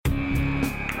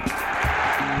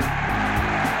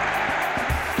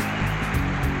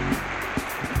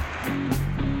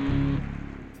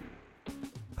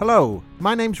Hello,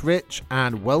 my name's Rich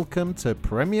and welcome to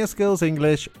Premier Skills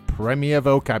English Premier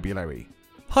Vocabulary.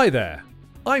 Hi there,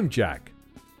 I'm Jack.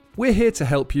 We're here to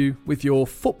help you with your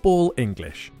football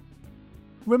English.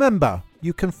 Remember,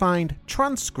 you can find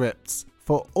transcripts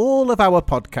for all of our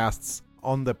podcasts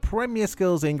on the Premier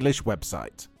Skills English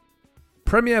website.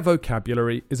 Premier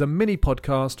Vocabulary is a mini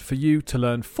podcast for you to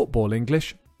learn football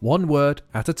English one word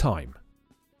at a time.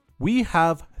 We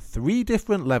have 3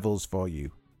 different levels for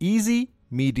you: easy,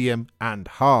 medium and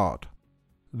hard.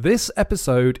 This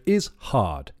episode is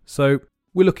hard, so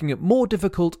we're looking at more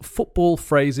difficult football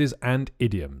phrases and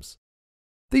idioms.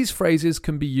 These phrases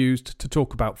can be used to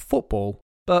talk about football,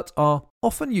 but are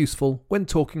often useful when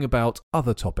talking about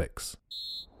other topics.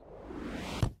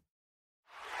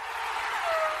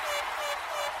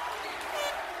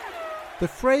 The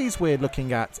phrase we're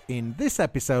looking at in this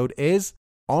episode is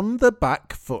on the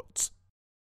back foot.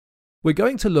 We're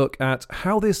going to look at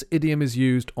how this idiom is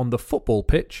used on the football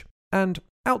pitch and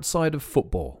outside of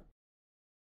football.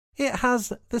 It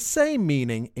has the same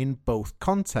meaning in both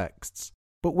contexts,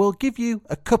 but we'll give you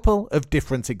a couple of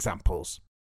different examples.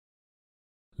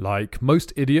 Like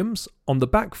most idioms, on the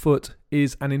back foot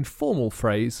is an informal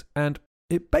phrase and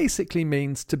it basically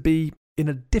means to be in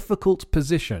a difficult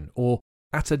position or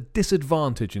at a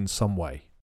disadvantage in some way.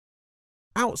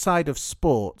 Outside of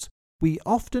sport, we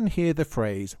often hear the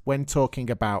phrase when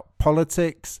talking about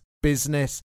politics,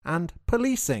 business, and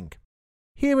policing.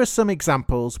 Here are some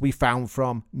examples we found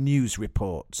from news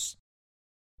reports.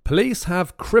 Police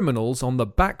have criminals on the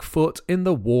back foot in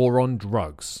the war on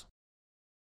drugs.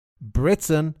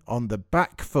 Britain on the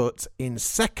back foot in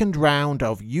second round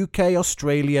of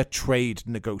UK-Australia trade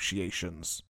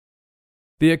negotiations.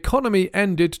 The economy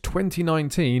ended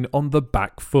 2019 on the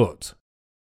back foot.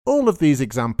 All of these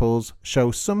examples show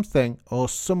something or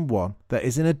someone that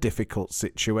is in a difficult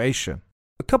situation.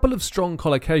 A couple of strong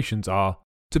collocations are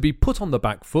to be put on the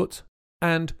back foot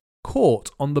and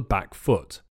caught on the back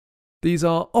foot. These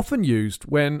are often used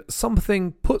when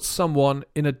something puts someone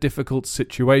in a difficult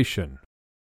situation.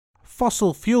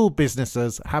 Fossil fuel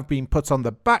businesses have been put on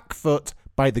the back foot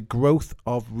by the growth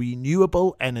of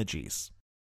renewable energies.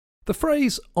 The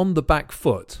phrase on the back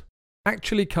foot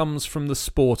actually comes from the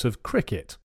sport of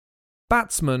cricket.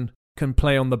 Batsmen can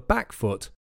play on the back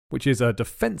foot, which is a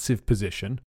defensive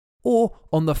position, or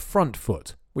on the front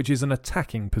foot, which is an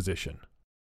attacking position.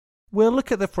 We'll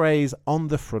look at the phrase on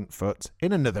the front foot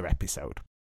in another episode.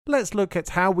 Let's look at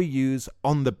how we use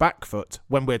on the back foot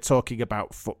when we're talking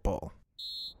about football.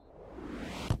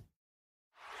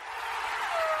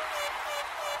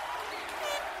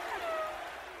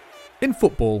 In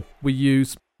football, we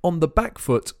use on the back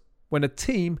foot when a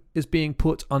team is being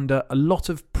put under a lot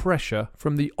of pressure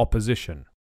from the opposition.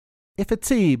 If a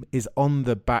team is on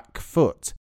the back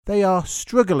foot, they are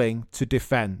struggling to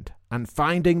defend and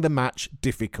finding the match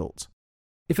difficult.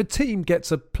 If a team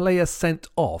gets a player sent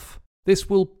off, this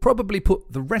will probably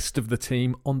put the rest of the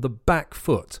team on the back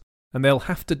foot and they'll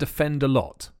have to defend a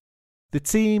lot. The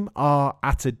team are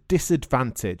at a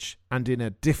disadvantage and in a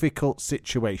difficult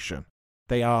situation.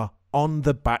 They are on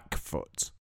the back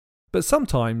foot. But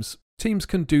sometimes teams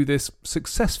can do this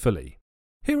successfully.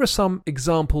 Here are some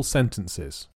example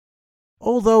sentences.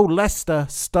 Although Leicester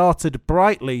started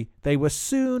brightly, they were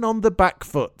soon on the back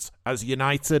foot as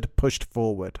United pushed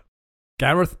forward.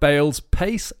 Gareth Bale's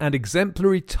pace and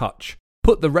exemplary touch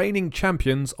put the reigning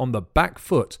champions on the back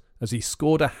foot as he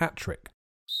scored a hat-trick.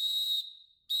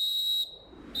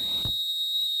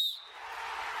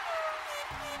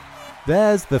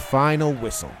 There's the final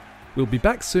whistle. We'll be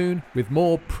back soon with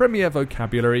more Premier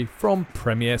Vocabulary from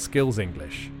Premier Skills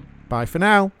English. Bye for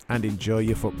now and enjoy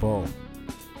your football.